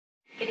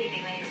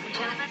evening, ladies and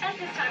gentlemen. At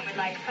this time, we'd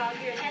like to call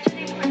to your attention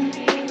the importance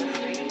of being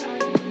illustrated.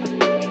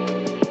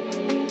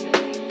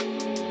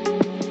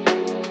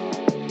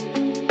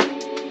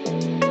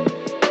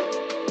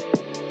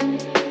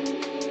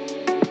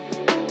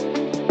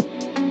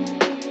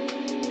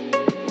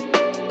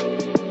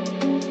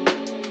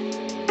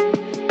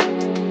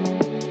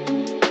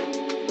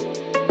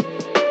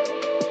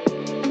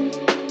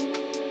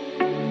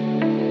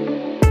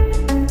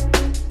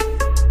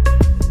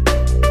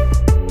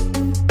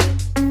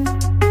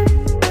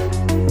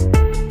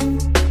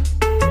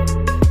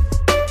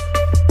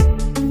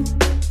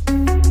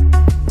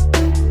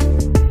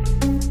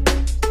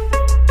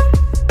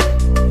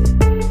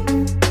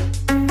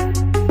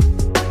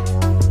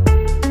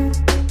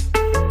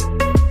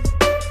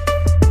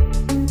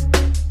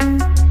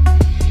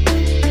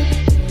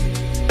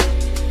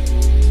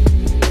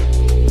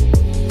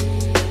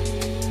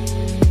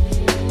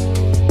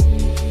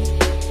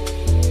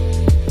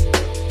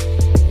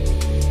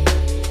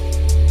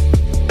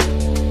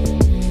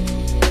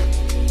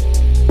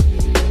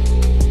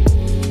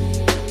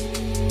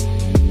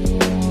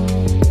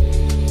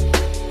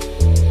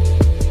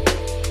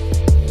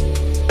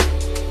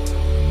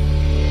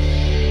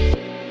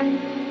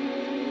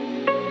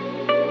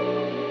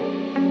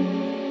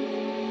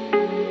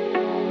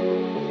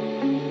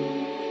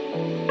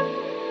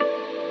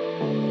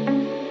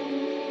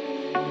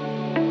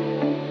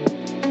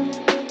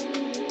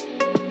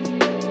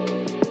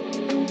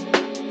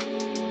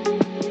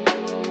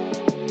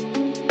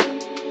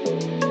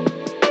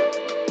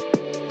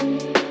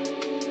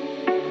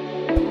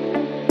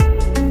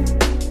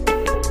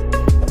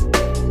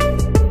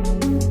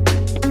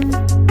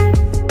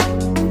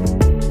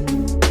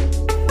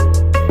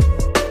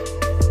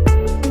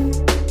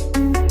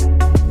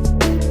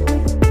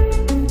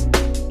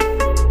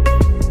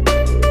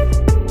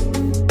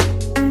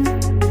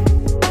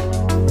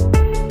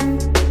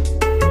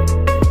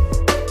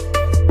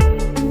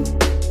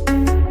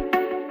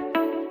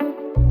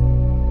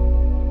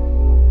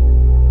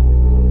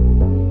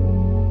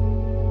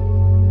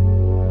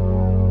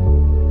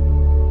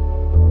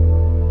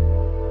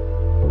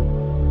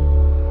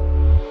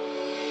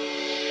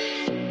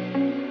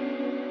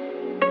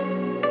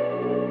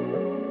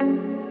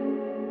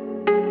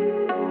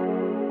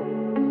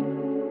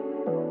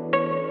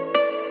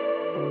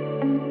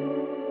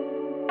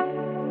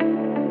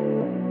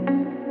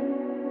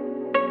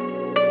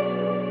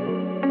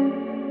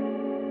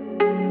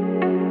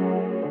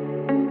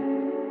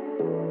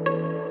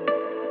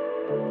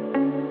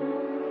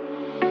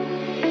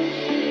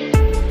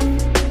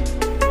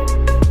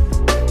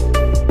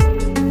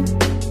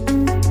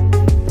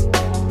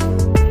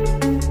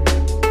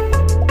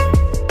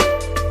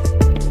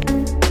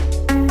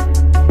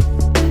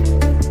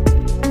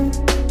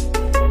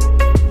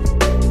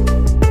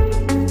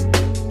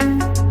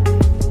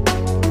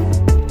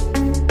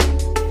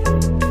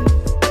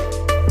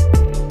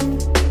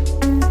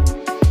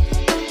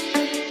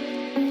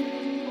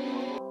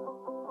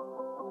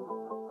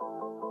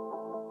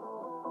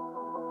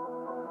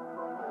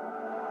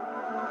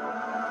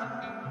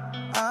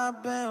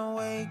 I've been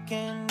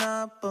waking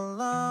up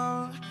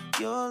alone.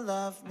 You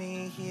left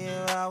me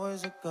here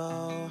hours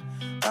ago.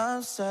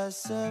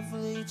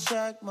 Obsessively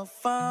check my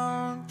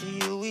phone. Do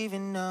you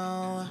even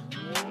know?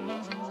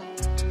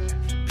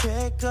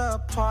 Pick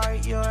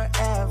apart your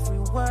every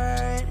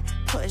word.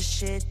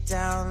 Push it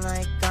down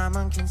like I'm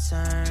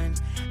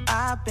unconcerned.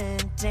 I've been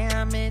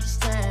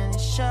damaged and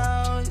it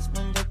shows.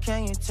 Wonder,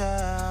 can you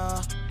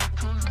tell?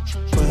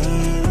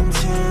 Wait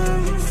until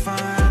you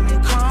finally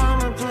call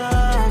my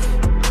bluff.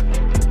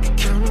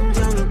 Counting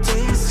down the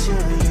days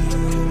till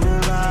you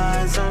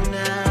realize I'll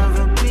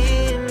never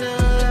be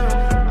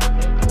enough.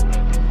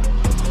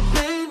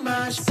 Made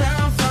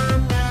myself a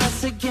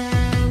mess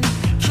again.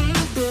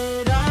 Keep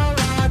it all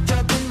wrapped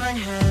up in my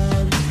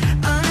head.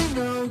 I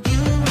know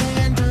you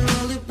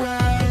handle it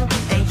well,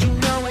 and you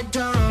know I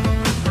don't.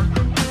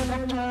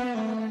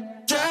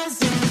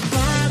 Does it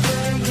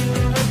bother you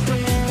a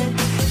bit?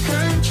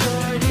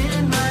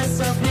 Contorting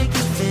myself, make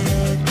it fit.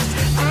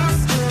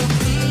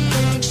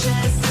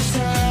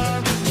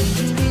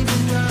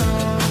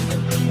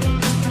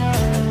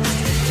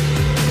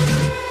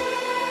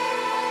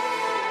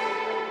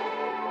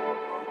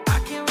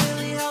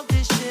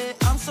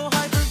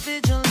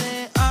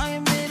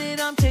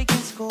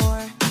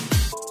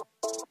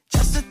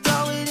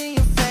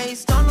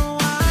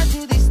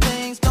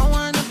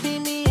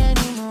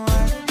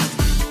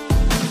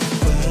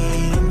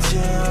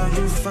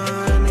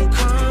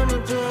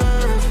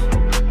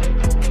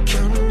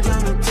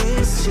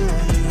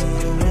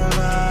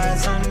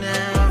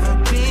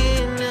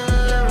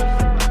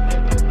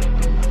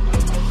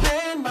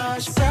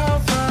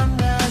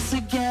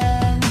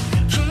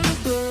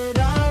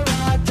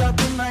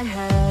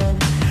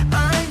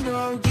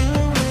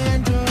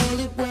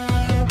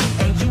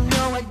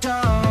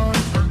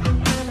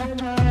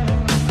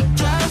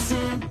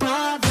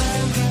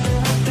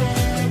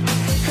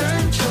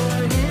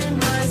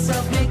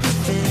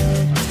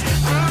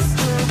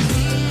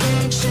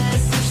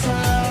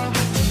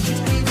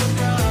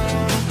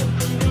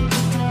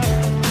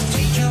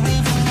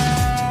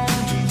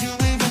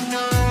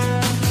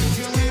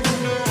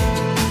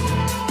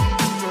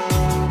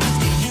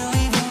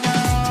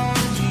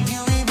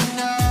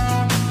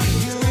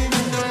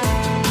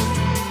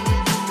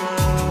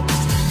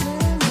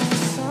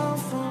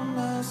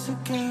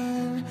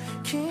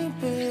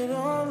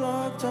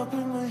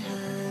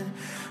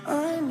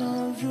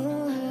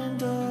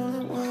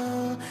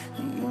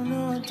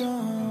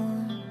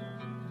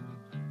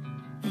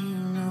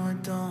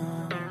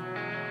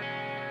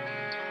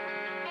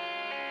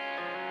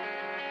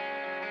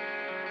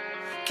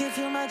 give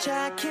you my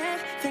jacket.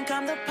 Think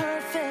I'm the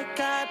perfect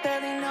guy,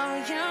 barely know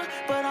you,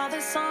 but all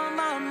that's on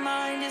my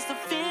mind is the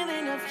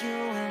feeling of you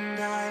and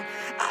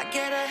I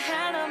get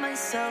ahead of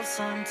myself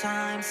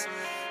sometimes.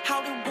 How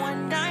did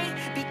one night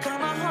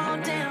become a whole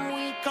damn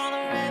week? All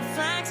the red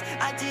flags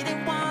I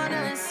didn't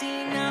wanna see,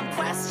 now I'm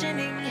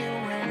questioning you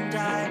and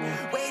I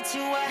way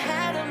too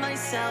ahead of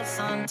myself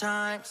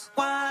sometimes.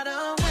 Wide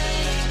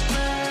awake,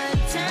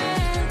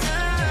 pretend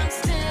I'm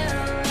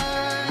still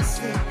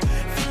asleep.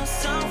 Feel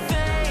so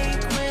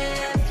fake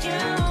with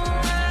you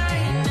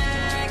right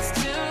next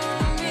to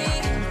me.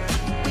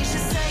 We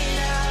should say it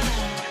out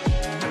loud.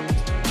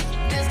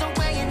 There's no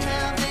way in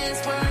hell this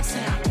works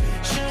out.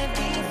 Should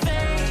we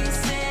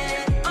face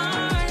it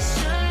or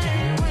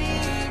should we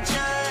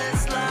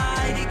just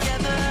lie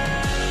together?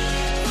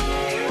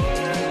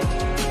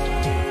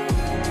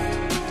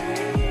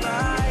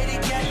 Lie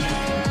together.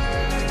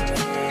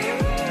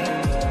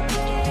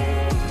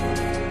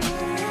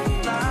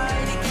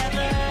 Lie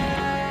together.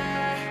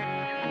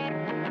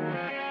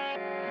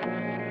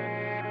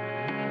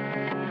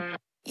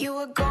 You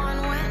were gone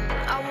when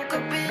I woke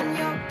up in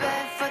your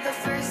bed for the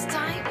first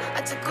time.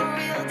 I took a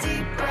real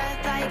deep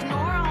breath. I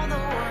ignore all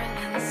the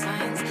warning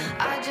signs.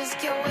 I just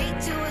get way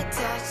too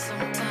attached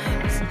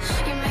sometimes.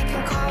 You're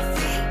making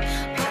coffee,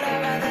 but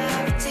I'd rather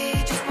have tea.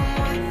 Just one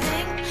more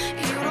thing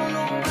you don't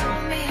know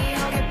about me.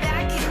 I'll get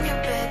back in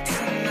your bed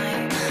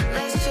tonight.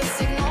 Let's just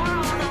ignore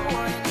all the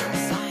warning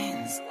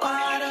signs.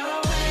 Wide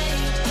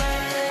awake,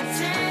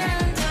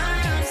 pretend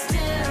I'm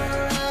still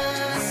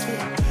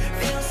asleep.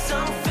 Feel so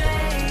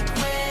fake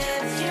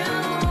with you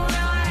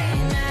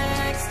right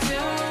next to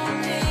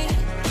me.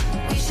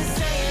 We should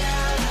say it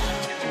out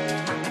loud.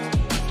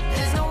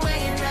 There's no way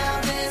in hell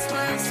this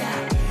works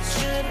out.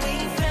 Should we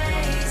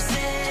face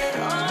it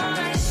or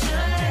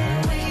should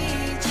we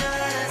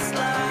just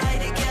lie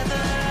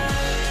together?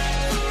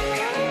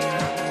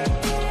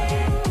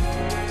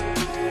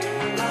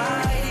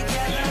 Lie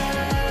together.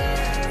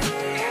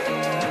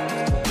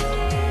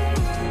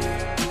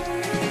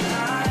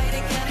 Lie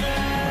together.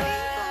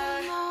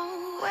 We don't know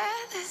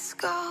where this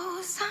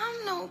goes. I'm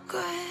no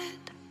good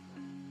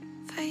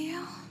for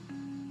you,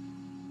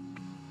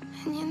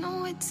 and you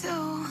know it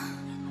too.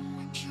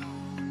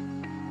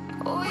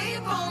 We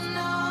both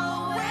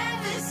know where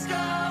this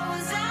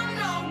goes. I'm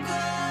no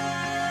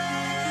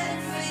good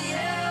for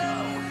you,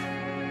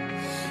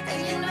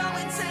 and you know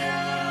it too.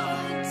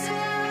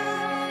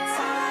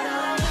 Wide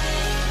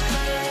awake,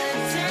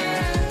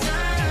 pretend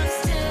I'm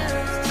still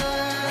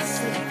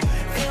asleep.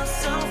 Feel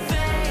so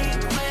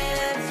fake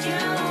with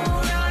you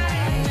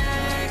right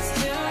next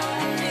to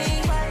me.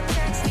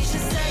 We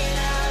should say it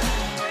out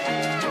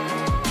loud.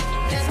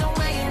 There's no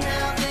way in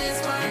hell this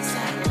works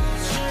out.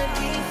 Should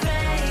we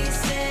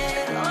face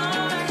it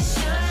or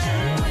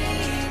should we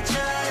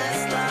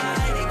just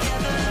lie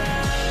together?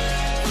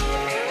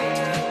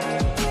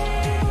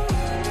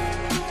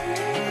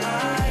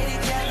 Lie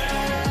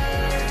together.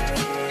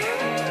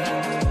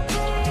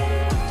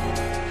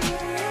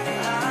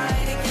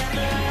 Lie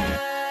together.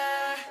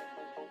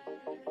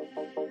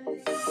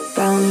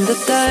 From the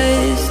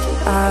dust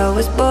I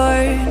was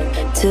born,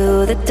 to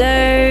the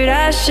dirt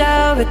I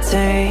shall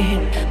return.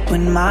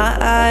 When my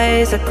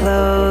eyes are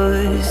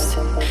closed,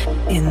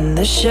 in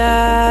the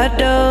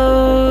shadows,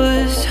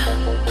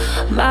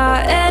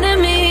 my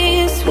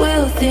enemies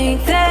will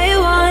think they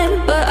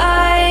won, but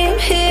I'm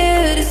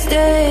here to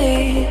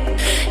stay.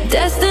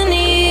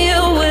 Destiny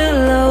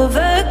will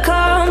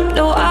overcome,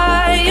 no,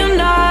 I am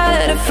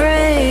not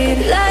afraid.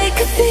 Like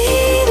a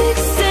phoenix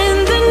in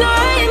the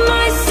night,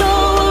 my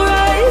soul will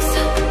rise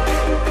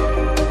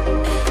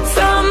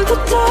from the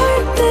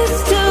darkness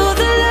to